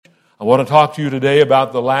I want to talk to you today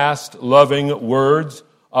about the last loving words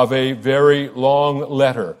of a very long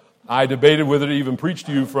letter. I debated whether to even preach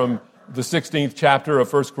to you from the 16th chapter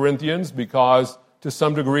of 1 Corinthians because to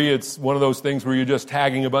some degree it's one of those things where you're just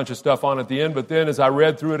tagging a bunch of stuff on at the end. But then as I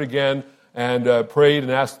read through it again and prayed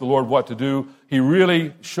and asked the Lord what to do, He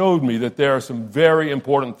really showed me that there are some very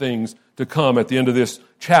important things to come at the end of this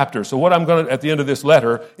chapter. So what I'm going to, at the end of this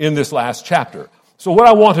letter, in this last chapter. So what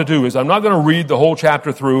I want to do is I'm not going to read the whole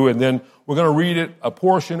chapter through, and then we're going to read it a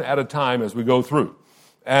portion at a time as we go through.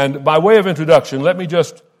 And by way of introduction, let me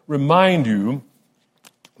just remind you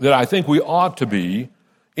that I think we ought to be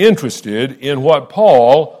interested in what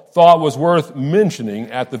Paul thought was worth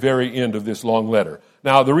mentioning at the very end of this long letter.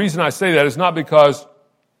 Now, the reason I say that is not because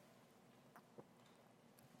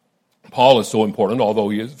Paul is so important, although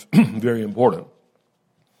he is very important.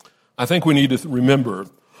 I think we need to remember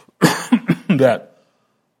that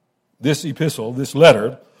this epistle, this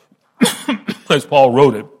letter, as Paul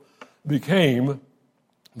wrote it, became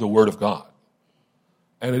the Word of God.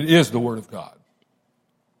 And it is the Word of God.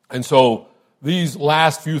 And so these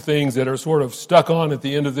last few things that are sort of stuck on at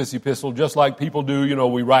the end of this epistle, just like people do,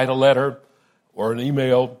 we write a letter or an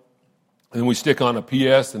email, and then we stick on a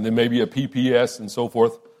PS and then maybe a PPS and so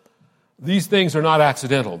forth. These things are not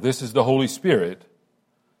accidental. This is the Holy Spirit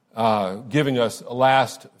giving us a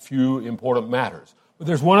last few important matters. But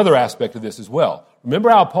there's one other aspect of this as well. Remember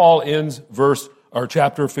how Paul ends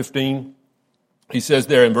chapter 15? He says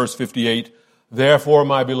there in verse 58, "Therefore,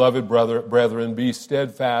 my beloved brethren, be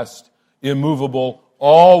steadfast, immovable,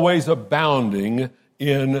 always abounding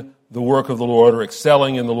in the work of the Lord," or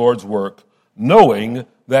excelling in the Lord's work, "knowing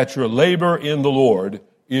that your labor in the Lord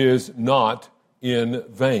is not in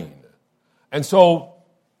vain." And so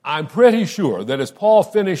I'm pretty sure that as Paul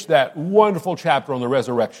finished that wonderful chapter on the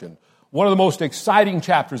resurrection, one of the most exciting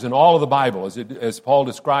chapters in all of the Bible, as Paul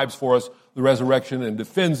describes for us the resurrection and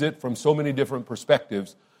defends it from so many different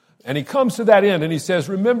perspectives. And he comes to that end and he says,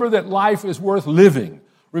 remember that life is worth living.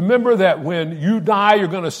 Remember that when you die, you're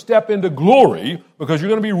going to step into glory because you're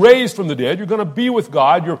going to be raised from the dead. You're going to be with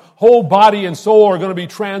God. Your whole body and soul are going to be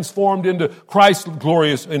transformed into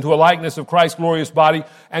a likeness of Christ's glorious body.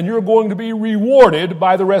 And you're going to be rewarded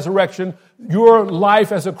by the resurrection. Your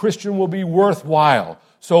life as a Christian will be worthwhile.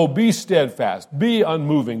 So be steadfast, be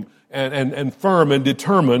unmoving and firm and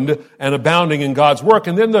determined and abounding in God's work.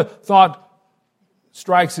 And then the thought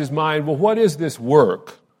strikes his mind, well, what is this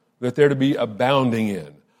work that they're to be abounding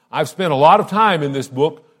in? I've spent a lot of time in this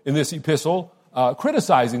book, in this epistle,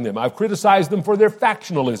 criticizing them. I've criticized them for their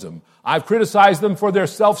factionalism. I've criticized them for their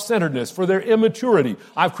self-centeredness, for their immaturity.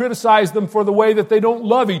 I've criticized them for the way that they don't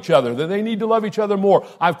love each other, that they need to love each other more.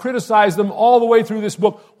 I've criticized them all the way through this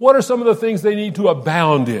book. What are some of the things they need to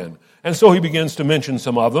abound in? And so he begins to mention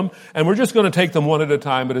some of them, and we're just going to take them one at a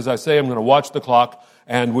time, but as I say, I'm going to watch the clock,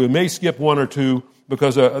 and we may skip one or two,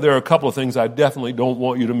 because there are a couple of things I definitely don't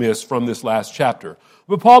want you to miss from this last chapter.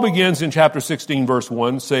 But Paul begins in chapter 16, verse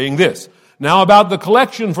 1, saying this, "Now about the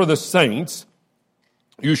collection for the saints,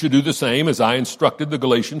 you should do the same as I instructed the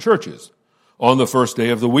Galatian churches. On the first day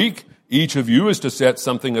of the week, each of you is to set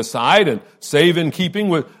something aside and save in keeping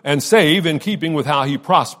with how he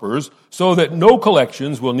prospers, so that no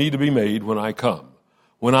collections will need to be made when I come.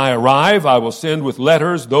 When I arrive, I will send with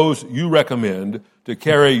letters those you recommend to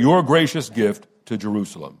carry your gracious gift to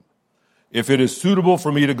Jerusalem. If it is suitable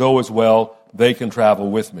for me to go as well, they can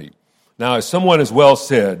travel with me." Now, as someone has well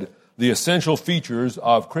said, the essential features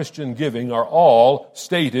of Christian giving are all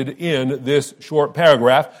stated in this short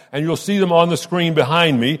paragraph, and you'll see them on the screen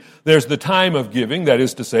behind me. There's the time of giving, that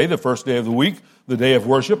is to say, the first day of the week, the day of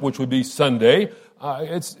worship, which would be Sunday.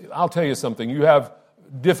 I'll tell you something, you have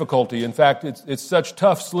difficulty. In fact, it's such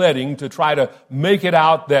tough sledding to try to make it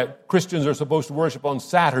out that Christians are supposed to worship on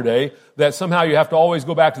Saturday that somehow you have to always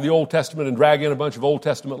go back to the Old Testament and drag in a bunch of Old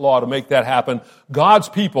Testament law to make that happen. God's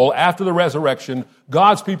people, after the resurrection,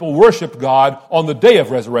 God's people worshiped God on the day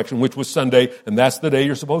of resurrection, which was Sunday, and that's the day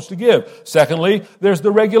you're supposed to give. Secondly, there's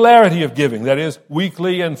the regularity of giving, that is,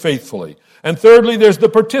 weekly and faithfully. And thirdly, there's the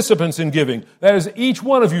participants in giving. That is, each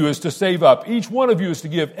one of you is to save up. Each one of you is to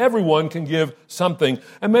give. Everyone can give something.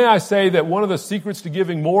 And may I say that one of the secrets to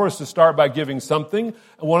giving more is to start by giving something.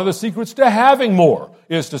 And one of the secrets to having more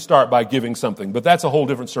is to start by giving something. But that's a whole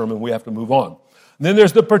different sermon. We have to move on. And then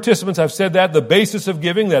there's the participants. I've said that. The basis of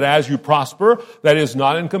giving, that as you prosper, that is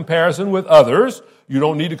not in comparison with others. You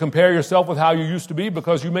don't need to compare yourself with how you used to be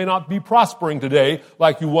because you may not be prospering today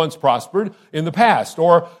like you once prospered in the past.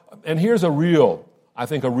 And here's a real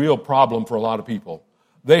problem for a lot of people.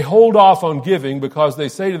 They hold off on giving because they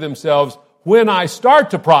say to themselves, when I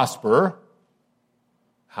start to prosper,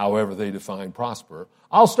 however they define prosper.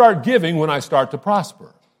 I'll start giving when I start to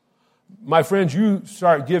prosper. My friends, you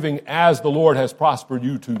start giving as the Lord has prospered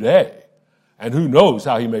you today. And who knows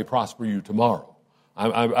how he may prosper you tomorrow.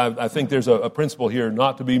 I think there's a principle here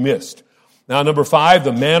not to be missed. Now, number 5,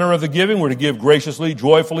 the manner of the giving. We're to give graciously,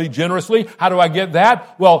 joyfully, generously. How do I get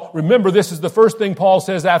that? Well, remember, this is the first thing Paul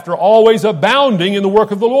says after always abounding in the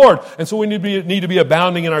work of the Lord. And so we need to be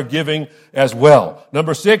abounding in our giving as well.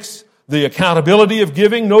 Number 6, the accountability of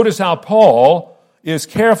giving. Notice how Paul is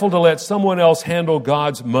careful to let someone else handle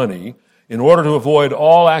God's money in order to avoid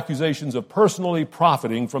all accusations of personally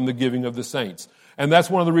profiting from the giving of the saints. And that's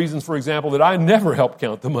one of the reasons, for example, that I never help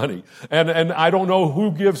count the money. And I don't know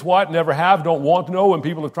who gives what, never have, don't want to know. When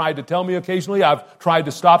people have tried to tell me occasionally, I've tried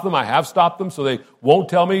to stop them. I have stopped them so they won't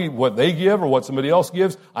tell me what they give or what somebody else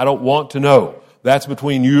gives. I don't want to know. That's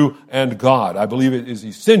between you and God. I believe it is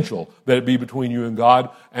essential that it be between you and God,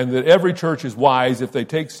 and that every church is wise if they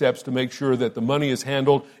take steps to make sure that the money is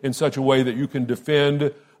handled in such a way that you can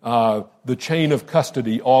defend the chain of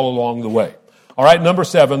custody all along the way. All right, number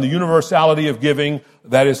 7, the universality of giving.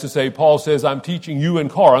 That is to say, Paul says, I'm teaching you in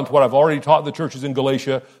Corinth what I've already taught the churches in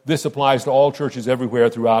Galatia. This applies to all churches everywhere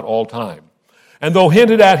throughout all time. And though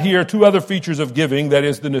hinted at here, 2 other features of giving, that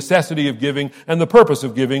is the necessity of giving and the purpose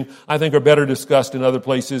of giving, I think are better discussed in other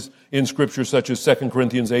places in Scripture, such as 2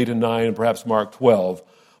 Corinthians 8 and 9 and perhaps Mark 12.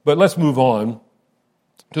 But let's move on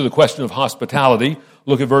to the question of hospitality.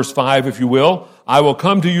 Look at verse 5, if you will. I will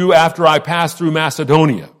come to you after I pass through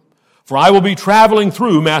Macedonia. For I will be traveling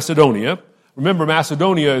through Macedonia. Remember,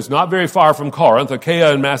 Macedonia is not very far from Corinth.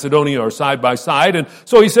 Achaia and Macedonia are side by side. And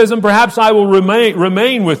so he says, and perhaps I will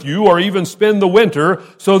remain with you or even spend the winter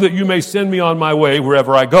so that you may send me on my way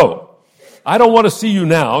wherever I go. I don't want to see you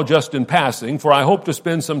now, just in passing, for I hope to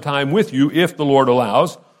spend some time with you if the Lord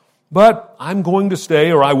allows. But I'm going to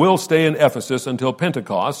stay, or I will stay in Ephesus until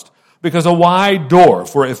Pentecost, because a wide door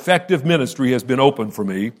for effective ministry has been opened for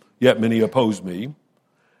me, yet many oppose me.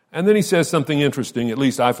 And then he says something interesting, at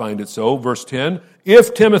least I find it so. Verse 10,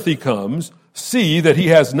 if Timothy comes, see that he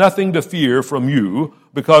has nothing to fear from you,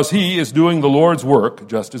 because he is doing the Lord's work,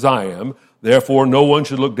 just as I am. Therefore, no one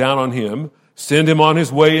should look down on him. Send him on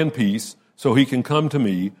his way in peace, so he can come to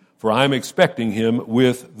me, for I am expecting him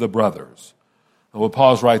with the brothers. And we'll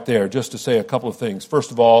pause right there just to say a couple of things.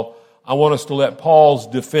 First of all, I want us to let Paul's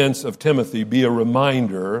defense of Timothy be a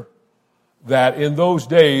reminder that in those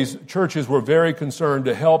days, churches were very concerned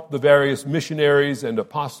to help the various missionaries and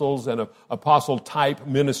apostles and apostle-type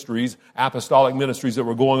ministries, apostolic ministries that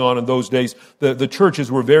were going on in those days. The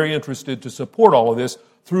churches were very interested to support all of this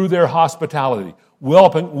through their hospitality.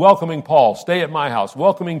 Welcoming Paul, stay at my house.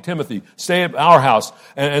 Welcoming Timothy, stay at our house,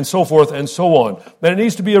 and so forth and so on. But it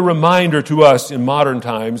needs to be a reminder to us in modern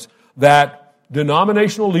times that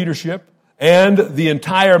denominational leadership and the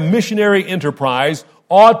entire missionary enterprise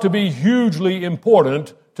ought to be hugely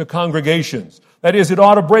important to congregations. That is, it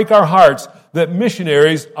ought to break our hearts that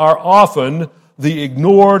missionaries are often the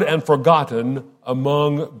ignored and forgotten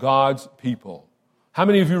among God's people. How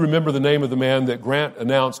many of you remember the name of the man that Grant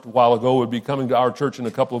announced a while ago would be coming to our church in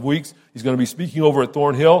a couple of weeks? He's going to be speaking over at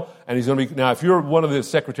Thornhill, and he's going to be, now if you're one of the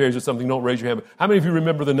secretaries or something, don't raise your hand. How many of you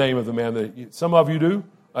remember the name of the man? Some of you do?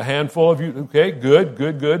 A handful of you? Okay,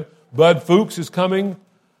 good. Bud Fuchs is coming.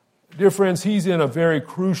 Dear friends, he's in a very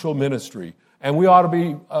crucial ministry, and we ought to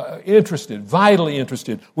be interested, vitally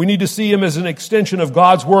interested. We need to see him as an extension of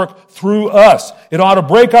God's work through us. It ought to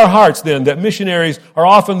break our hearts then that missionaries are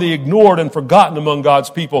often the ignored and forgotten among God's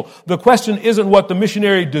people. The question isn't what the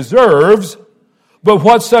missionary deserves, but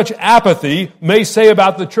what such apathy may say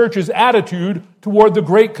about the church's attitude toward the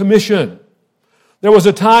Great Commission. There was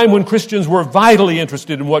a time when Christians were vitally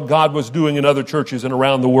interested in what God was doing in other churches and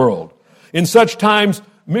around the world. In such times,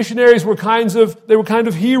 missionaries were kind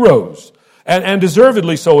of heroes, and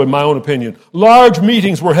deservedly so in my own opinion. Large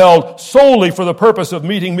meetings were held solely for the purpose of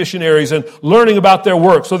meeting missionaries and learning about their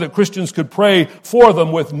work so that Christians could pray for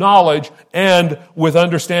them with knowledge and with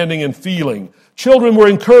understanding and feeling. Children were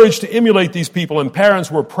encouraged to emulate these people, and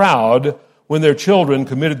parents were proud when their children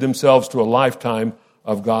committed themselves to a lifetime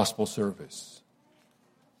of gospel service.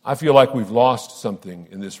 I feel like we've lost something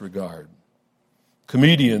in this regard.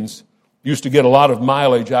 Comedians used to get a lot of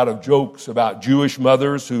mileage out of jokes about Jewish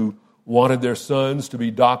mothers who wanted their sons to be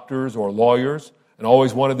doctors or lawyers and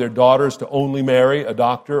always wanted their daughters to only marry a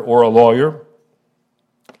doctor or a lawyer.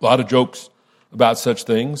 A lot of jokes about such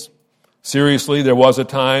things. Seriously, there was a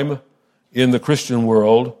time in the Christian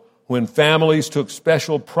world when families took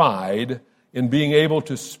special pride in being able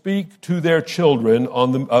to speak to their children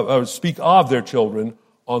speak of their children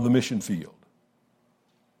on the mission field.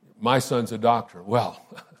 My son's a doctor. Well,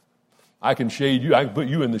 I can shade you. I can put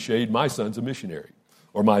you in the shade. My son's a missionary,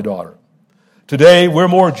 or my daughter. Today, we're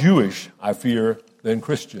more Jewish, I fear, than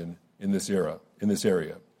Christian in this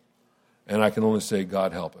area. And I can only say,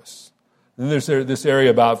 God help us. Then there's this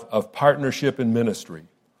area of partnership in ministry.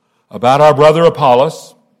 About our brother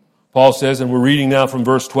Apollos, Paul says, and we're reading now from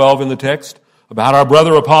verse 12 in the text, about our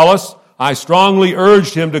brother Apollos, I strongly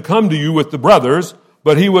urged him to come to you with the brothers,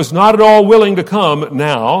 but he was not at all willing to come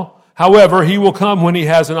now. However, he will come when he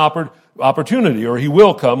has an opportunity, or he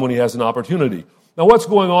will come when he has an opportunity. Now, what's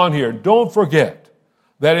going on here? Don't forget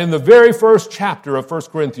that in the very first chapter of 1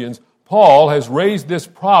 Corinthians, Paul has raised this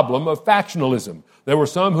problem of factionalism. There were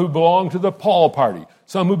some who belonged to the Paul party,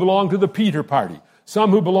 some who belonged to the Peter party,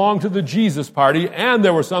 some who belonged to the Jesus party, and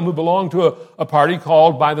there were some who belonged to a party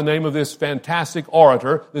called by the name of this fantastic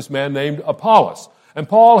orator, this man named Apollos. And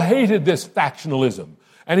Paul hated this factionalism.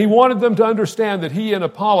 And he wanted them to understand that he and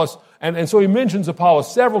Apollos, and so he mentions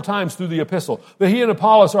Apollos several times through the epistle, that he and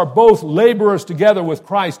Apollos are both laborers together with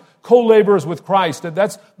Christ, co-laborers with Christ. And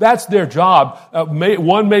that's their job.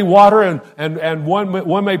 One may water and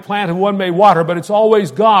one may plant and one may water, but it's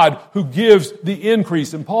always God who gives the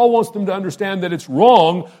increase. And Paul wants them to understand that it's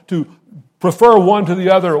wrong to prefer one to the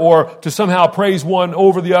other, or to somehow praise one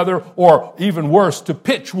over the other, or even worse, to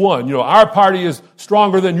pitch one. You know, our party is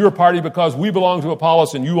stronger than your party because we belong to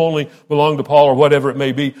Apollos and you only belong to Paul, or whatever it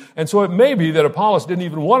may be. And so it may be that Apollos didn't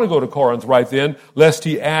even want to go to Corinth right then, lest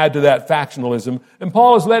he add to that factionalism. And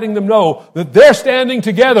Paul is letting them know that they're standing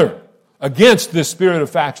together against this spirit of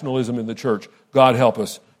factionalism in the church. God help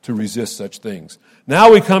us to resist such things.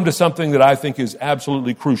 Now we come to something that I think is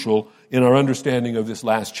absolutely crucial in our understanding of this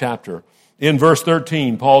last chapter. In verse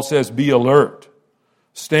 13, Paul says, be alert,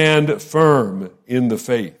 stand firm in the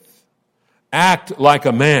faith, act like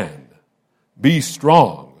a man, be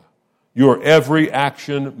strong. Your every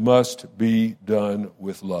action must be done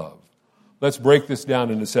with love. Let's break this down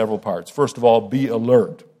into several parts. First of all, be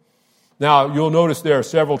alert. Now, you'll notice there are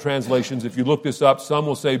several translations. If you look this up, some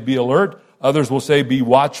will say be alert, others will say be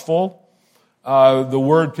watchful. The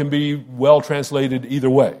word can be well translated either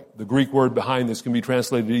way. The Greek word behind this can be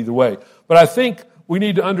translated either way. But I think we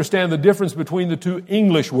need to understand the difference between the two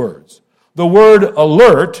English words. The word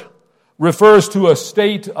alert refers to a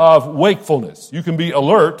state of wakefulness. You can be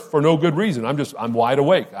alert for no good reason. I'm wide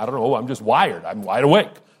awake. I don't know, I'm just wired. I'm wide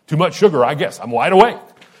awake. Too much sugar, I guess. I'm wide awake.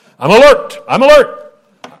 I'm alert.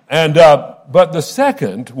 And but the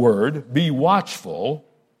second word, be watchful,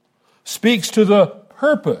 speaks to the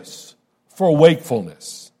purpose for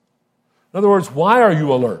wakefulness. In other words, why are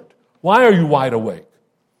you alert? Why are you wide awake?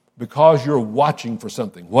 Because you're watching for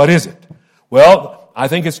something. What is it? Well, I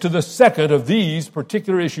think it's to the second of these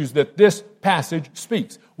particular issues that this passage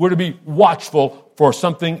speaks. We're to be watchful for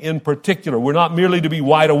something in particular. We're not merely to be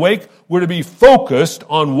wide awake. We're to be focused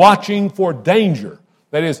on watching for danger.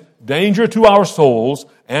 That is, danger to our souls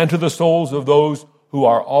and to the souls of those who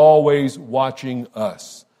are always watching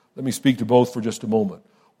us. Let me speak to both for just a moment.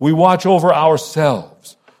 We watch over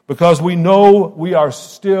ourselves because we know we are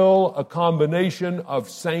still a combination of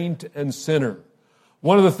saint and sinner.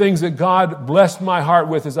 One of the things that God blessed my heart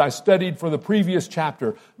with as I studied for the previous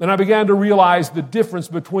chapter, then I began to realize the difference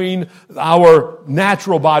between our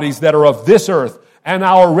natural bodies that are of this earth and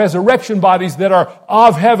our resurrection bodies that are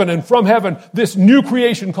of heaven and from heaven, this new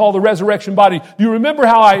creation called the resurrection body. Do you remember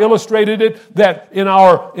how I illustrated it? That in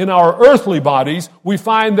our earthly bodies, we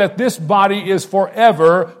find that this body is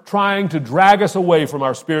forever trying to drag us away from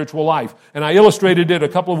our spiritual life. And I illustrated it a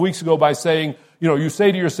couple of weeks ago by saying, you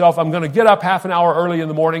say to yourself, I'm going to get up half an hour early in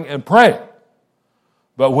the morning and pray.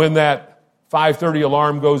 But when that 5:30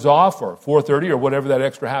 alarm goes off, or 4:30, or whatever that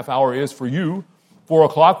extra half hour is for you, 4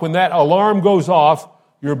 o'clock, when that alarm goes off,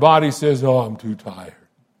 your body says, I'm too tired.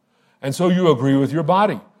 And so you agree with your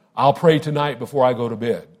body. I'll pray tonight before I go to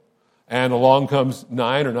bed. And along comes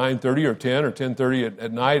 9 or 9:30 or 10 or 10:30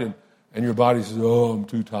 at night, and your body says, I'm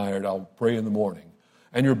too tired. I'll pray in the morning.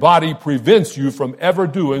 And your body prevents you from ever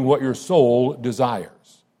doing what your soul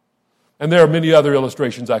desires. And there are many other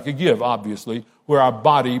illustrations I could give, obviously, where our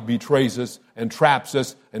body betrays us and traps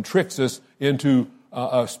us and tricks us into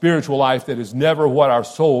a spiritual life that is never what our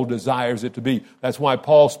soul desires it to be. That's why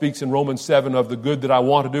Paul speaks in Romans 7 of the good that I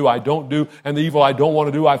want to do, I don't do, and the evil I don't want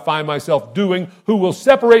to do, I find myself doing. Who will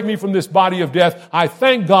separate me from this body of death? I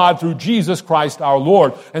thank God through Jesus Christ our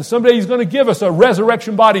Lord. And someday He's going to give us a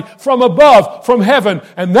resurrection body from above, from heaven,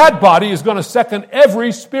 and that body is going to second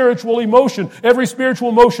every spiritual emotion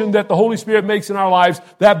that the Holy Spirit makes in our lives.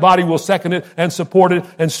 That body will second it and support it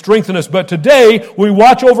and strengthen us. But today, we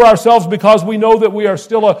watch over ourselves because we know that we we are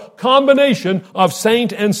still a combination of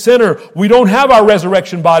saint and sinner. We don't have our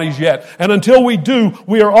resurrection bodies yet. And until we do,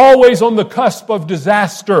 we are always on the cusp of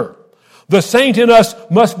disaster. The saint in us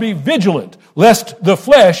must be vigilant, lest the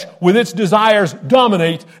flesh with its desires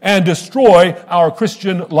dominate and destroy our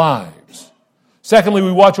Christian lives. Secondly,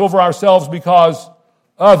 we watch over ourselves because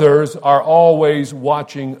others are always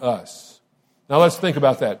watching us. Now let's think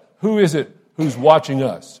about that. Who is it who's watching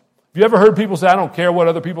us? Have you ever heard people say, I don't care what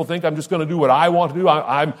other people think, I'm just going to do what I want to do.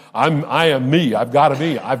 I am me. I've got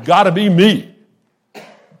to be me.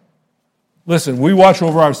 Listen, we watch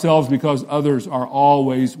over ourselves because others are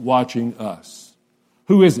always watching us.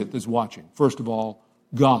 Who is it that's watching? First of all,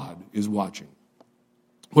 God is watching.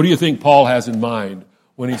 What do you think Paul has in mind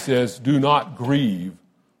when he says, do not grieve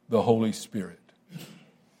the Holy Spirit?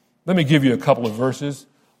 Let me give you a couple of verses.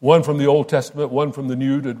 One from the Old Testament, one from the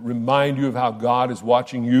New, to remind you of how God is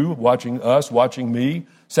watching you, watching us, watching me.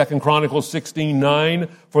 2 Chronicles 16:9,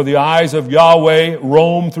 for the eyes of Yahweh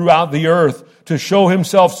roam throughout the earth to show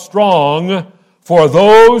himself strong for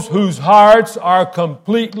those whose hearts are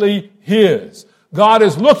completely his. God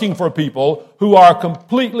is looking for people who are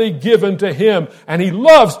completely given to him, and he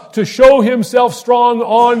loves to show himself strong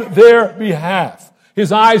on their behalf.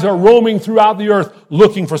 His eyes are roaming throughout the earth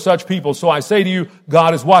looking for such people. So I say to you,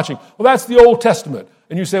 God is watching. Well, that's the Old Testament.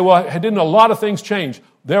 And you say, well, didn't a lot of things change?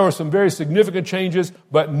 There were some very significant changes,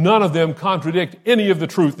 but none of them contradict any of the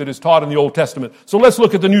truth that is taught in the Old Testament. So let's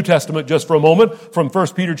look at the New Testament just for a moment from 1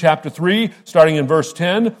 Peter chapter 3, starting in verse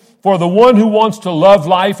 10. For the one who wants to love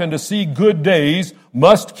life and to see good days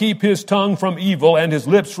must keep his tongue from evil and his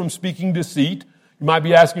lips from speaking deceit. You might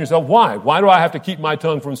be asking yourself, why? Why do I have to keep my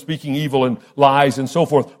tongue from speaking evil and lies and so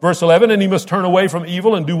forth? Verse 11, and he must turn away from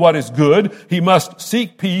evil and do what is good. He must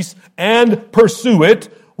seek peace and pursue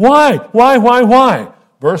it. Why? Why?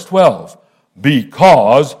 Verse 12,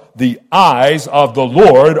 because the eyes of the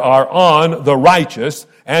Lord are on the righteous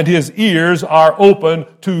and his ears are open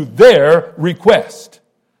to their request.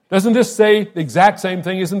 Doesn't this say the exact same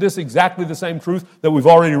thing? Isn't this exactly the same truth that we've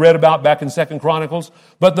already read about back in 2 Chronicles?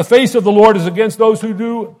 But the face of the Lord is against those who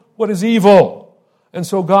do what is evil. And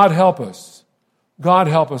so God help us. God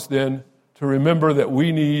help us then to remember that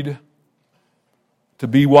we need to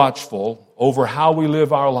be watchful over how we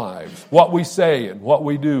live our lives, what we say and what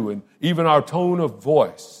we do, and even our tone of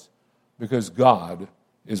voice, because God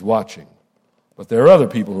is watching. But there are other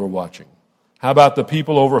people who are watching. How about the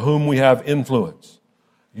people over whom we have influence?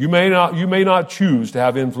 You may not choose to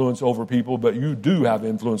have influence over people, but you do have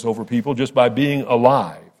influence over people just by being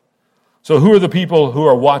alive. So who are the people who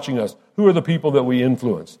are watching us? Who are the people that we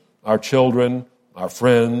influence? Our children, our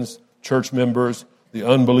friends, church members, the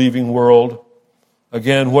unbelieving world.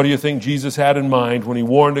 Again, what do you think Jesus had in mind when he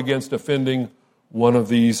warned against offending one of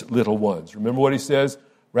these little ones? Remember what he says?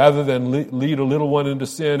 Rather than lead a little one into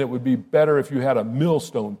sin, it would be better if you had a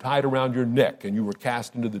millstone tied around your neck and you were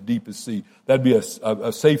cast into the deepest sea. That'd be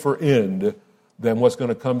a safer end than what's going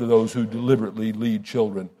to come to those who deliberately lead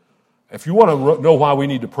children. If you want to know why we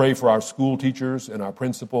need to pray for our school teachers and our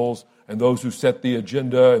principals and those who set the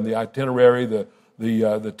agenda and the itinerary,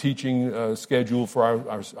 the teaching schedule for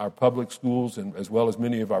our public schools and as well as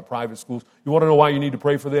many of our private schools, you want to know why you need to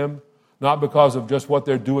pray for them? Not because of just what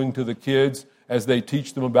they're doing to the kids as they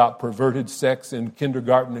teach them about perverted sex in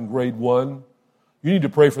kindergarten and grade 1. You need to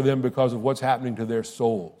pray for them because of what's happening to their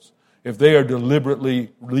souls. If they are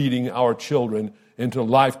deliberately leading our children into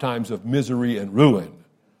lifetimes of misery and ruin,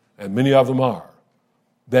 and many of them are,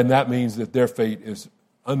 then that means that their fate is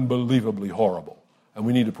unbelievably horrible. And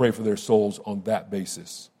we need to pray for their souls on that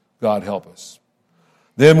basis. God help us.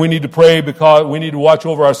 Then we need to pray because we need to watch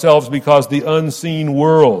over ourselves because the unseen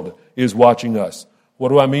world is watching us. What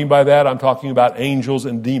do I mean by that? I'm talking about angels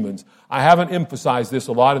and demons. I haven't emphasized this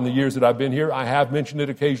a lot in the years that I've been here. I have mentioned it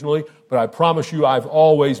occasionally, but I promise you I've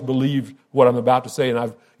always believed what I'm about to say, and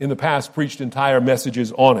I've in the past preached entire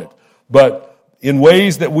messages on it. But in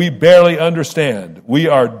ways that we barely understand, we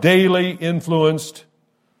are daily influenced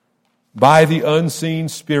by the unseen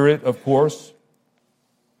spirit, of course,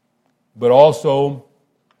 but also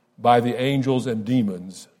by the angels and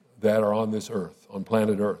demons that are on this earth, on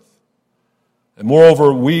planet Earth. And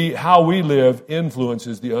moreover, how we live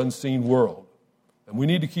influences the unseen world. And we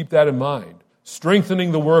need to keep that in mind.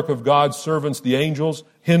 Strengthening the work of God's servants, the angels,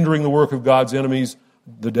 hindering the work of God's enemies,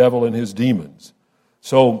 the devil and his demons.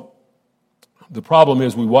 So the problem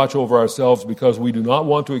is we watch over ourselves because we do not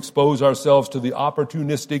want to expose ourselves to the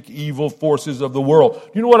opportunistic evil forces of the world.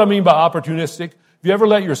 Do you know what I mean by opportunistic? Have you ever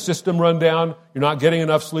let your system run down? You're not getting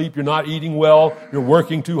enough sleep. You're not eating well. You're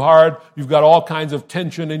working too hard. You've got all kinds of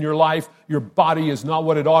tension in your life. Your body is not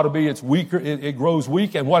what it ought to be. It's weaker. It grows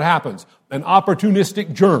weak. And what happens? An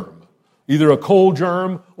opportunistic germ, either a cold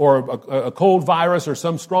germ or a cold virus or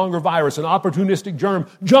some stronger virus, an opportunistic germ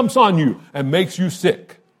jumps on you and makes you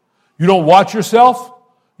sick. You don't watch yourself.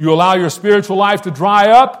 You allow your spiritual life to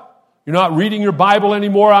dry up. You're not reading your Bible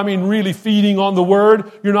anymore. I mean, really feeding on the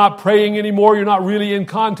Word. You're not praying anymore. You're not really in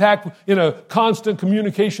contact, in a constant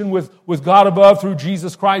communication with God above through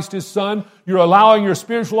Jesus Christ, His Son. You're allowing your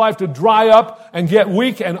spiritual life to dry up and get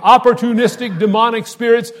weak, and opportunistic demonic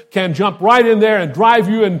spirits can jump right in there and drive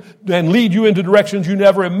you and lead you into directions you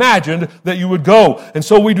never imagined that you would go. And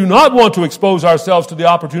so we do not want to expose ourselves to the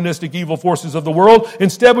opportunistic evil forces of the world.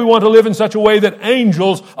 Instead, we want to live in such a way that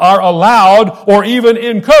angels are allowed or even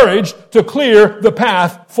encouraged to clear the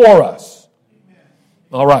path for us.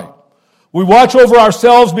 All right. We watch over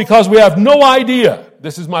ourselves because we have no idea.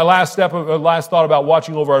 This is my last thought about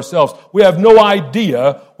watching over ourselves. We have no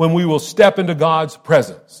idea when we will step into God's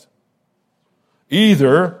presence.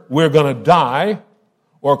 Either we're going to die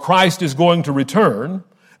or Christ is going to return.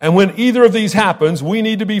 And when either of these happens, we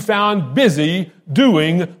need to be found busy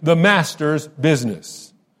doing the Master's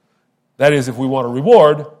business. That is, if we want a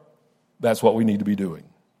reward, that's what we need to be doing.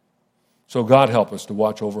 So God help us to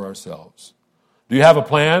watch over ourselves. Do you have a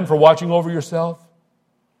plan for watching over yourself?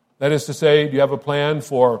 That is to say, do you have a plan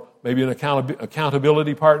for maybe an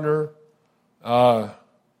accountability partner? I'm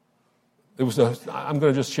going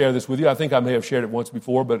to just share this with you. I think I may have shared it once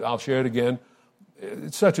before, but I'll share it again.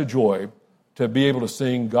 It's such a joy to be able to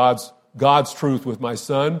sing God's truth with my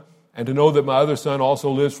son and to know that my other son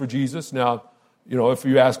also lives for Jesus. Now, you know, if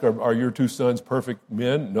you ask, are your two sons perfect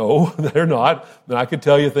men? No, they're not. And I could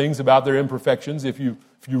tell you things about their imperfections if you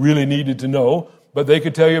really needed to know. But they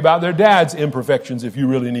could tell you about their dad's imperfections if you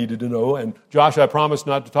really needed to know. And Josh, I promise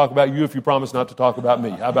not to talk about you if you promise not to talk about me.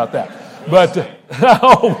 How about that? But,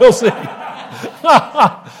 we'll see.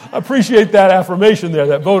 I appreciate that affirmation there,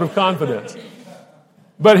 that vote of confidence.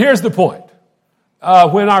 But here's the point.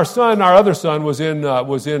 When our other son was in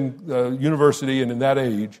university and in that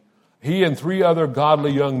age, he and 3 other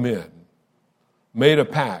godly young men made a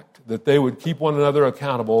pact that they would keep one another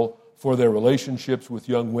accountable for their relationships with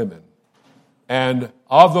young women. And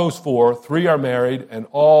of those 4, 3 are married, and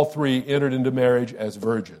all 3 entered into marriage as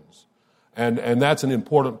virgins. And that's an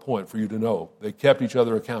important point for you to know. They kept each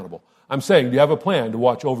other accountable. I'm saying, do you have a plan to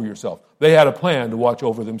watch over yourself? They had a plan to watch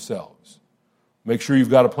over themselves. Make sure you've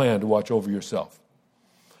got a plan to watch over yourself.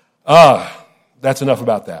 That's enough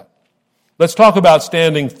about that. Let's talk about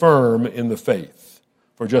standing firm in the faith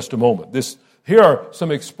for just a moment. Here are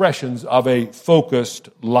some expressions of a focused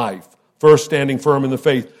life. First, standing firm in the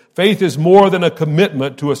faith. Faith is more than a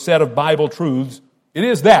commitment to a set of Bible truths. It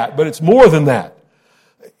is that, but it's more than that.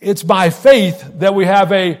 It's by faith that we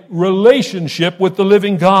have a relationship with the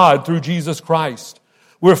living God through Jesus Christ.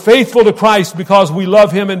 We're faithful to Christ because we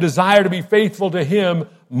love Him and desire to be faithful to Him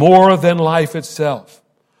more than life itself.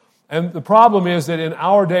 And the problem is that in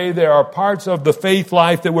our day, there are parts of the faith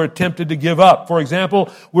life that we're tempted to give up. For example,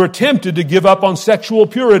 we're tempted to give up on sexual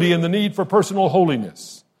purity and the need for personal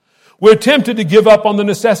holiness. We're tempted to give up on the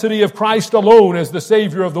necessity of Christ alone as the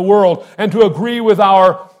Savior of the world and to agree with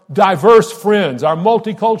our diverse friends, our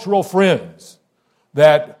multicultural friends,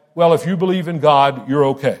 that, well, if you believe in God, you're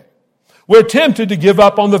okay. We're tempted to give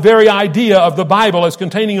up on the very idea of the Bible as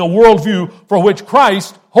containing a worldview for which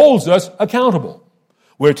Christ holds us accountable.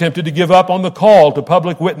 We're tempted to give up on the call to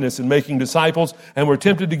public witness and making disciples, and we're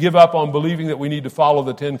tempted to give up on believing that we need to follow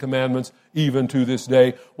the 10 Commandments even to this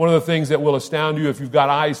day. One of the things that will astound you if you've got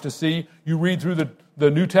eyes to see, you read through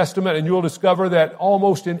the New Testament and you'll discover that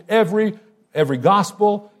almost in every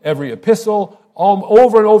gospel, every epistle,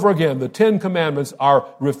 over and over again, the 10 Commandments are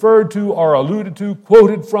referred to or alluded to,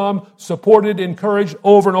 quoted from, supported, encouraged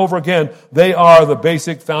over and over again. They are the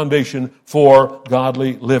basic foundation for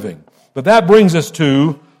godly living. But that brings us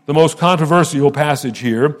to the most controversial passage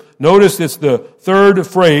here. Notice it's the third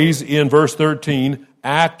phrase in verse 13,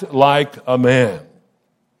 act like a man.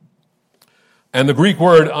 And the Greek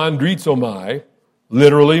word andrizomai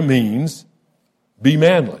literally means be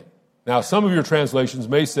manly. Now, some of your translations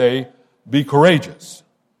may say be courageous.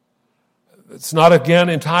 It's not, again,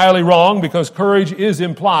 entirely wrong because courage is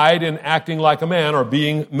implied in acting like a man or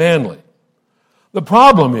being manly. The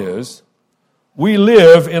problem is, we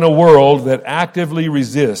live in a world that actively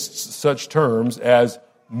resists such terms as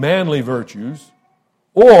manly virtues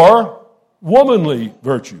or womanly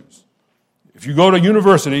virtues. If you go to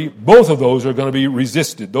university, both of those are going to be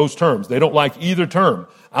resisted, those terms. They don't like either term.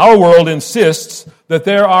 Our world insists that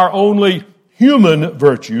there are only human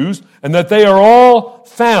virtues, and that they are all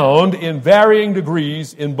found in varying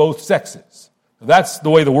degrees in both sexes. That's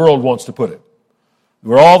the way the world wants to put it.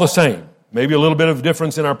 We're all the same. Maybe a little bit of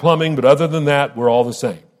difference in our plumbing, but other than that, we're all the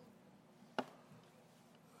same.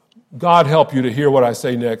 God help you to hear what I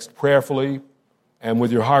say next prayerfully and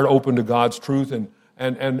with your heart open to God's truth.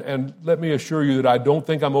 And let me assure you that I don't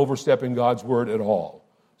think I'm overstepping God's word at all.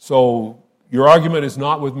 So your argument is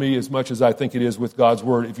not with me as much as I think it is with God's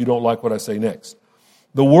word if you don't like what I say next.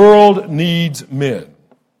 The world needs men.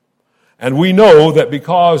 And we know that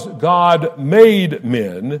because God made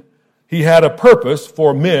men, He had a purpose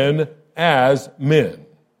for men as men.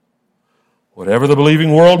 Whatever the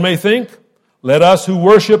believing world may think, let us who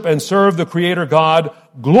worship and serve the Creator God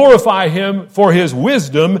glorify Him for His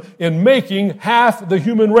wisdom in making half the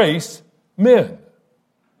human race men.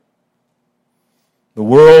 The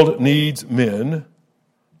world needs men.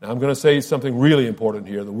 Now I'm going to say something really important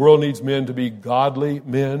here. The world needs men to be godly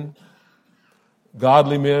men.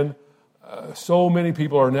 Godly men. So many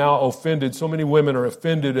people are now offended. So many women are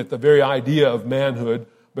offended at the very idea of manhood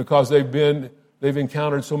because they've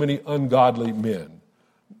encountered so many ungodly men.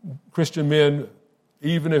 Christian men,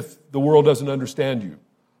 even if the world doesn't understand you,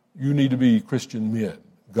 you need to be Christian men,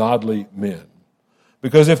 godly men.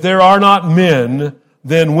 Because if there are not men,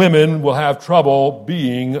 then women will have trouble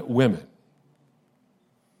being women.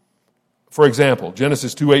 For example,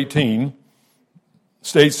 Genesis 2:18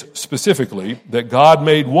 states specifically that God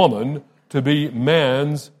made woman to be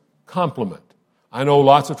man's complement. I know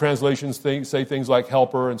lots of translations say things like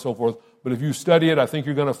helper and so forth, but if you study it, I think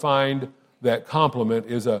you're going to find that complement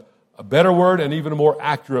is a better word and even a more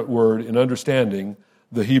accurate word in understanding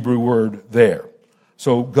the Hebrew word there.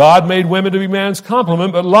 So God made women to be man's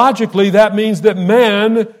complement, but logically that means that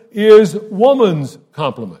man is woman's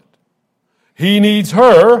complement. He needs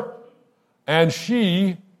her, and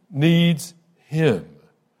she needs him.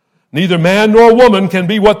 Neither man nor woman can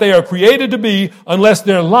be what they are created to be unless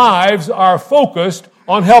their lives are focused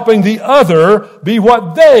on helping the other be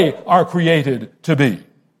what they are created to be.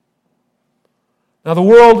 Now, the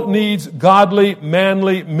world needs godly,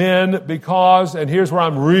 manly men because, and here's where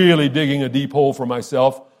I'm really digging a deep hole for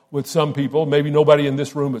myself with some people, maybe nobody in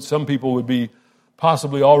this room, but some people would be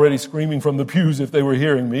possibly already screaming from the pews if they were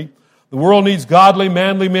hearing me. The world needs godly,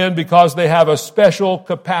 manly men because they have a special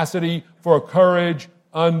capacity for courage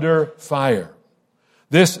under fire.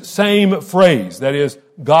 This same phrase, that is,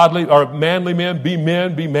 godly or manly men, be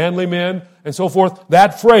manly men, and so forth,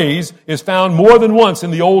 that phrase is found more than once in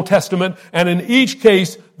the Old Testament, and in each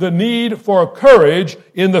case, the need for courage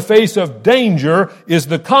in the face of danger is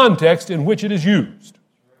the context in which it is used.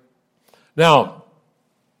 Now,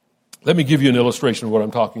 let me give you an illustration of what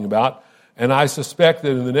I'm talking about, and I suspect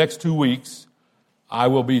that in the next 2 weeks, I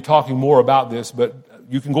will be talking more about this, but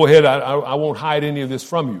you can go ahead, I won't hide any of this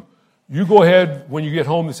from you. You go ahead when you get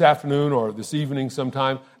home this afternoon or this evening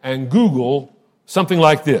sometime and Google something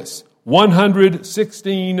like this,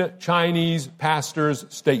 116 Chinese pastors'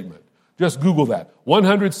 statement. Just Google that,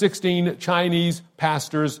 116 Chinese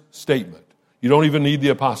pastors' statement. You don't even need the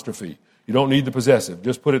apostrophe. You don't need the possessive.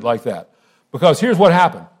 Just put it like that. Because here's what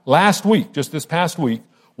happened. Last week, just this past week,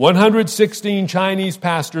 116 Chinese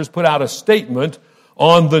pastors put out a statement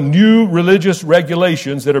on the new religious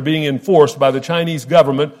regulations that are being enforced by the Chinese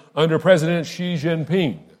government under President Xi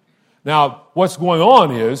Jinping. Now, what's going on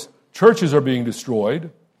is churches are being destroyed,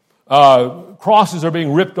 crosses are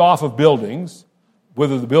being ripped off of buildings,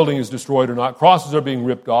 whether the building is destroyed or not, crosses are being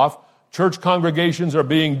ripped off, church congregations are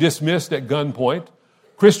being dismissed at gunpoint,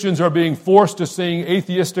 Christians are being forced to sing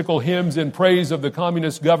atheistical hymns in praise of the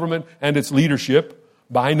communist government and its leadership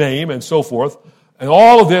by name and so forth. And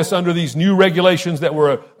all of this under these new regulations that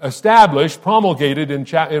were established, promulgated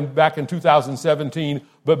back in 2017,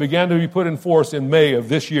 but began to be put in force in May of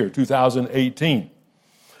this year, 2018.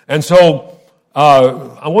 And so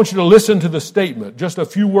I want you to listen to the statement, just a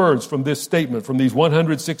few words from this statement from these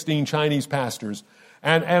 116 Chinese pastors.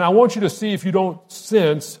 And I want you to see if you don't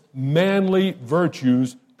sense manly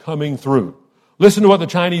virtues coming through. Listen to what the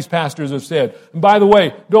Chinese pastors have said. And by the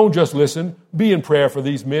way, don't just listen. Be in prayer for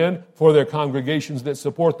these men, for their congregations that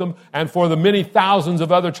support them, and for the many thousands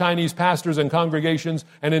of other Chinese pastors and congregations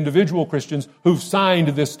and individual Christians who've signed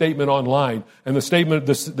this statement online. And the statement,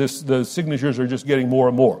 the signatures are just getting more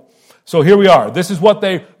and more. So here we are. This is what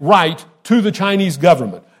they write to the Chinese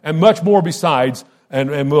government, and much more besides,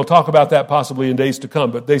 and we'll talk about that possibly in days to come.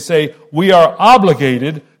 But they say, we are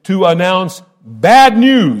obligated to announce bad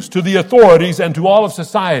news to the authorities and to all of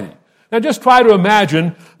society. Now just try to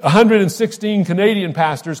imagine 116 Canadian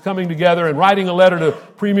pastors coming together and writing a letter to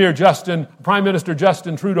Prime Minister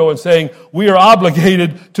Justin Trudeau and saying, we are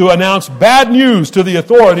obligated to announce bad news to the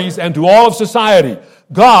authorities and to all of society.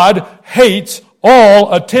 God hates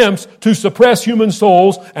all attempts to suppress human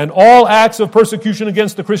souls and all acts of persecution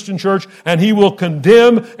against the Christian church, and He will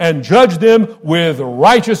condemn and judge them with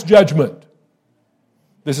righteous judgment.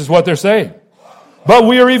 This is what they're saying. But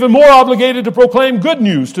we are even more obligated to proclaim good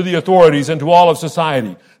news to the authorities and to all of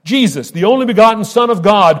society. Jesus, the only begotten Son of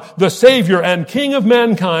God, the Savior and King of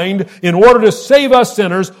mankind, in order to save us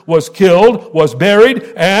sinners, was killed, was buried,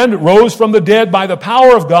 and rose from the dead by the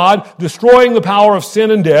power of God, destroying the power of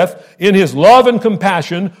sin and death. In His love and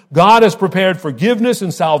compassion, God has prepared forgiveness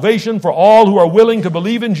and salvation for all who are willing to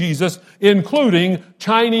believe in Jesus, including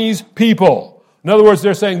Chinese people. In other words,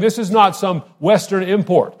 they're saying this is not some Western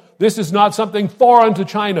import. This is not something foreign to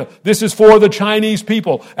China. This is for the Chinese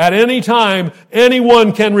people. At any time,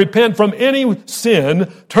 anyone can repent from any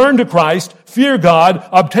sin, turn to Christ, fear God,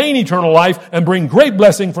 obtain eternal life, and bring great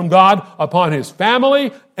blessing from God upon his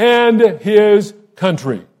family and his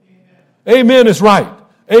country. Amen is right.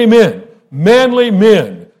 Amen. Manly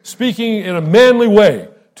men speaking in a manly way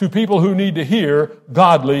to people who need to hear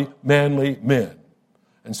godly, manly men.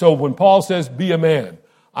 And so when Paul says, be a man,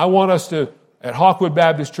 I want us to, at Hawkwood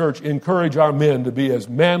Baptist Church, encourage our men to be as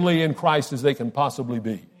manly in Christ as they can possibly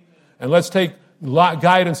be. And let's take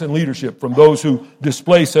guidance and leadership from those who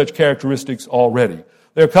display such characteristics already.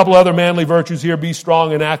 There are a couple other manly virtues here. Be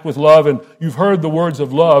strong and act with love. And you've heard the words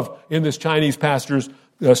of love in this Chinese pastor's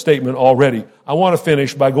statement already. I want to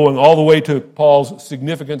finish by going all the way to Paul's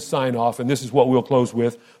significant sign-off, and this is what we'll close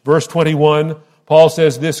with. Verse 21, Paul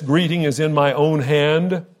says, this greeting is in my own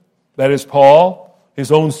hand. That is Paul. His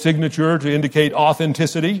own signature to indicate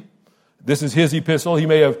authenticity. This is his epistle. He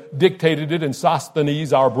may have dictated it, and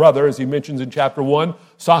Sosthenes, our brother, as he mentions in chapter 1,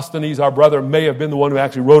 Sosthenes, our brother, may have been the one who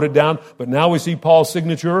actually wrote it down, but now we see Paul's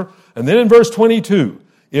signature. And then in verse 22,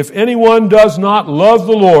 if anyone does not love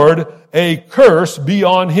the Lord, a curse be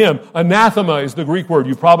on him. Anathema is the Greek word.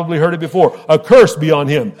 You've probably heard it before. A curse be on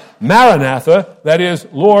him. Maranatha, that is,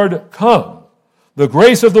 Lord, come. The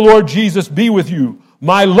grace of the Lord Jesus be with you.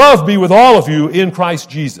 My love be with all of you in Christ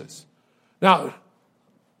Jesus. Now,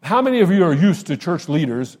 how many of you are used to church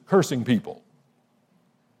leaders cursing people?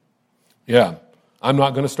 Yeah, I'm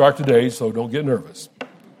not going to start today, so don't get nervous.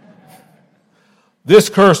 This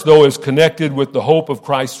curse, though, is connected with the hope of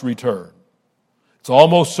Christ's return. It's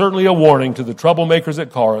almost certainly a warning to the troublemakers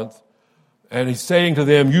at Corinth, and he's saying to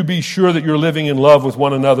them, you be sure that you're living in love with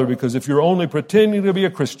one another, because if you're only pretending to be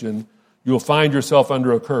a Christian, you'll find yourself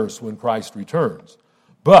under a curse when Christ returns.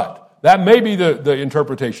 But that may be the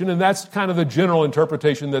interpretation, and that's kind of the general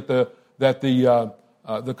interpretation that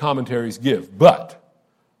the commentaries give. But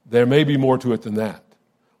there may be more to it than that.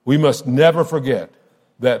 We must never forget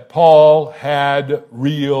that Paul had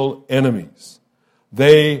real enemies.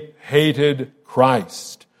 They hated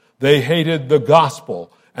Christ. They hated the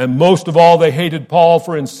gospel. And most of all, they hated Paul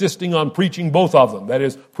for insisting on preaching both of them. That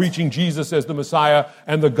is, preaching Jesus as the Messiah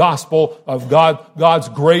and the gospel of God's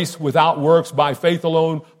grace without works, by faith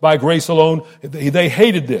alone, by grace alone. They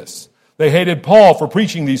hated this. They hated Paul for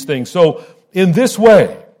preaching these things. So in this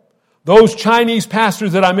way, those Chinese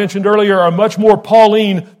pastors that I mentioned earlier are much more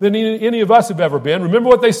Pauline than any of us have ever been. Remember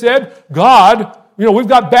what they said? God, we've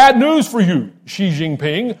got bad news for you, Xi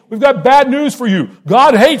Jinping. We've got bad news for you.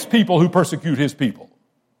 God hates people who persecute his people.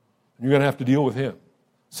 You're going to have to deal with him.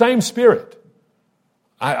 Same spirit.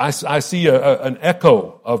 I see an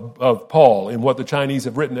echo of Paul in what the Chinese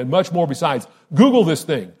have written, and much more besides. Google this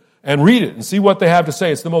thing and read it and see what they have to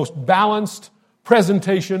say. It's the most balanced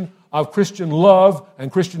presentation of Christian love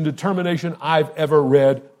and Christian determination I've ever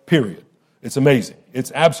read, period. It's amazing.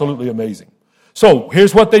 It's absolutely amazing. So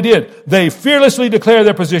here's what they did. They fearlessly declare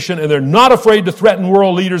their position, and they're not afraid to threaten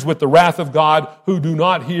world leaders with the wrath of God who do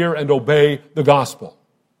not hear and obey the gospel.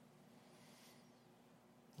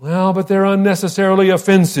 Well, but they're unnecessarily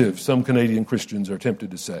offensive, some Canadian Christians are tempted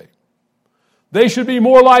to say. They should be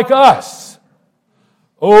more like us.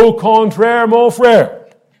 Au contraire, mon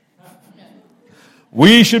frère.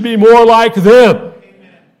 We should be more like them.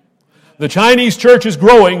 The Chinese church is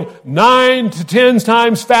growing 9 to 10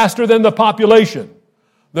 times faster than the population.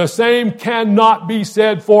 The same cannot be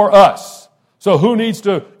said for us. So who needs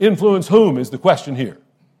to influence whom is the question here.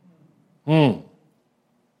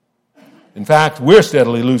 In fact, we're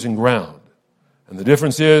steadily losing ground. And the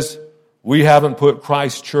difference is we haven't put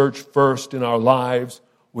Christ's church first in our lives.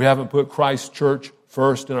 We haven't put Christ's church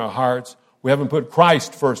first in our hearts. We haven't put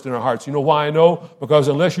Christ first in our hearts. You know why I know? Because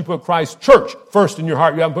unless you put Christ's church first in your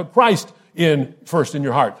heart, you haven't put Christ first in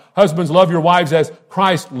your heart. Husbands, love your wives as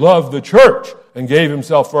Christ loved the church and gave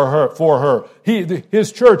himself for her.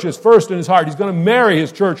 His church is first in his heart. He's going to marry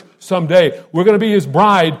his church someday. We're going to be his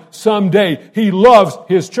bride someday. He loves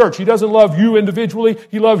his church. He doesn't love you individually.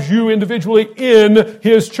 He loves you individually in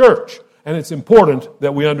his church. And it's important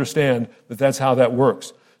that we understand that that's how that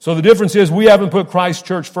works. So the difference is we haven't put Christ's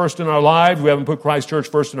church first in our lives. We haven't put Christ's church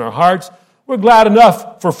first in our hearts. We're glad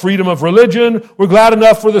enough for freedom of religion. We're glad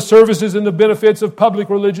enough for the services and the benefits of public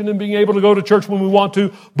religion and being able to go to church when we want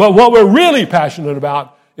to. But what we're really passionate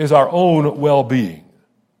about is our own well-being.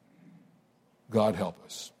 God help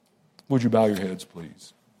us. Would you bow your heads,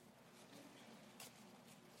 please?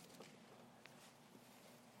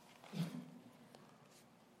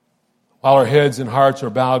 While our heads and hearts are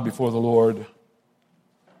bowed before the Lord,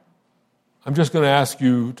 I'm just going to ask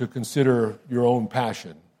you to consider your own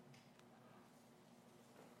passion.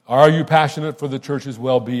 Are you passionate for the church's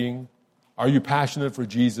well-being? Are you passionate for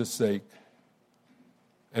Jesus' sake?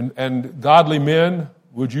 And godly men,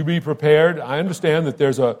 would you be prepared? I understand that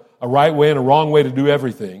there's a right way and a wrong way to do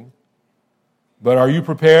everything. But are you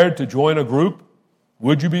prepared to join a group?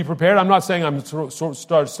 Would you be prepared? I'm not saying I'm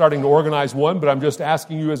starting to organize one, but I'm just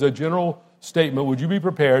asking you as a general statement, would you be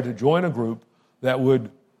prepared to join a group that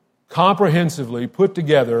would comprehensively put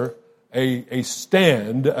together a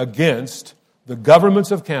stand against the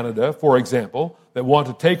governments of Canada, for example, that want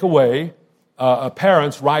to take away a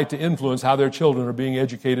parent's right to influence how their children are being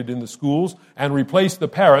educated in the schools and replace the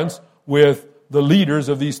parents with the leaders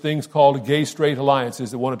of these things called gay-straight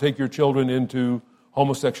alliances that want to take your children into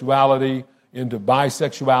homosexuality, into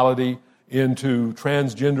bisexuality, into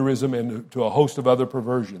transgenderism, and to a host of other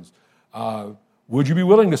perversions. Would you be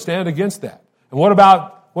willing to stand against that? And what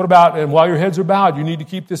about, and while your heads are bowed, you need to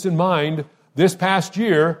keep this in mind, this past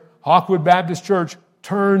year, Hawkwood Baptist Church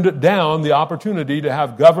turned down the opportunity to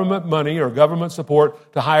have government money or government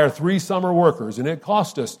support to hire 3 summer workers. And it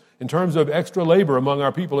cost us, in terms of extra labor among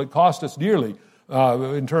our people, it cost us dearly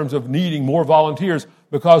in terms of needing more volunteers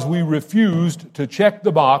because we refused to check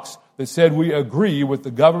the box that said we agree with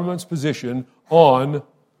the government's position on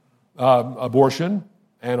abortion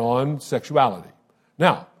and on sexuality.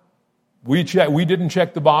 Now, we didn't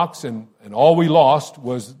check the box, and all we lost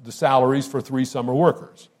was the salaries for 3 summer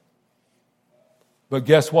workers. But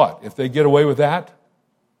guess what? If they get away with that,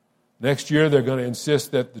 next year they're going to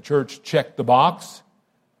insist that the church check the box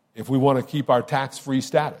if we want to keep our tax-free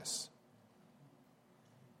status.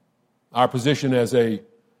 Our position as a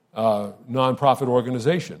nonprofit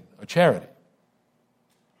organization, a charity.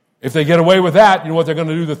 If they get away with that, you know what they're going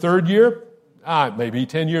to do the 3rd year? Maybe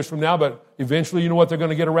 10 years from now, but eventually you know what they're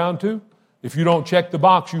going to get around to? If you don't check the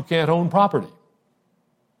box, you can't own property.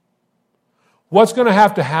 What's going to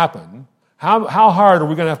have to happen? How hard are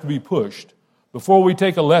we going to have to be pushed before we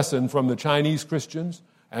take a lesson from the Chinese Christians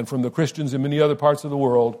and from the Christians in many other parts of the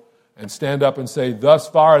world and stand up and say, thus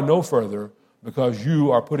far and no further, because you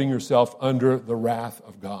are putting yourself under the wrath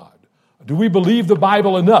of God? Do we believe the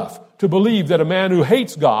Bible enough to believe that a man who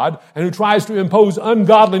hates God and who tries to impose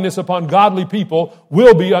ungodliness upon godly people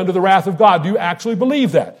will be under the wrath of God? Do you actually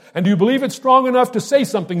believe that? And do you believe it's strong enough to say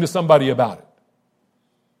something to somebody about it?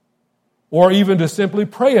 Or even to simply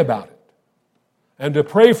pray about it? And to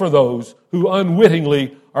pray for those who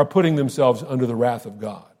unwittingly are putting themselves under the wrath of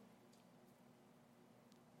God.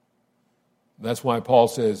 That's why Paul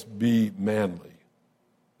says, be manly.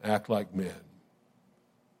 Act like men.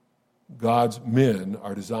 God's men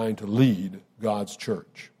are designed to lead God's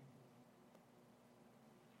church.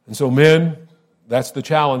 And so men, that's the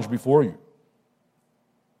challenge before you.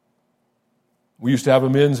 We used to have a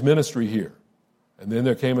men's ministry here. And then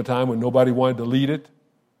there came a time when nobody wanted to lead it.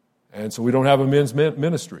 And so we don't have a men's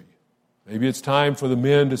ministry. Maybe it's time for the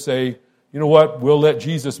men to say, you know what, we'll let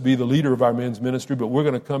Jesus be the leader of our men's ministry, but we're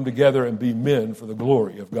going to come together and be men for the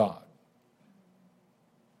glory of God.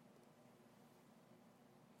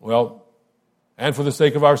 Well, and for the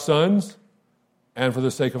sake of our sons, and for the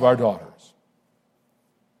sake of our daughters.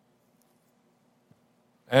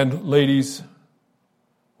 And ladies,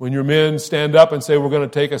 when your men stand up and say, we're going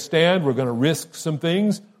to take a stand, we're going to risk some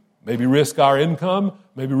things, maybe risk our income,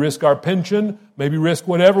 maybe risk our pension, maybe risk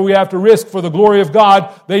whatever we have to risk for the glory of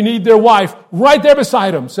God, they need their wife right there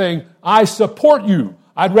beside them saying, I support you.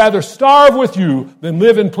 I'd rather starve with you than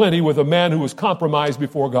live in plenty with a man who was compromised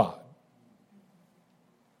before God.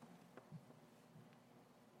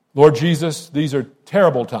 Lord Jesus, these are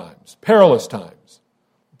terrible times, perilous times.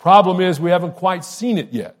 The problem is we haven't quite seen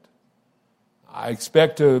it yet. I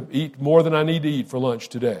expect to eat more than I need to eat for lunch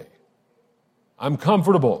today. I'm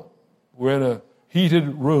comfortable. We're in a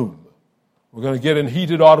heated room. We're going to get in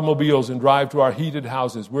heated automobiles and drive to our heated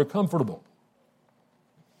houses. We're comfortable.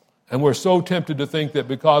 And we're so tempted to think that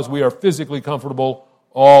because we are physically comfortable,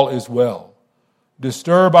 all is well.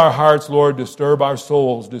 Disturb our hearts, Lord. Disturb our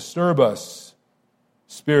souls. Disturb us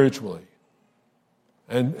spiritually.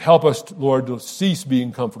 And help us, Lord, to cease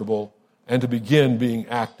being comfortable and to begin being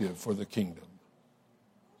active for the kingdom.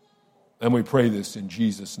 And we pray this in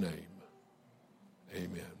Jesus' name.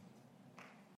 Amen.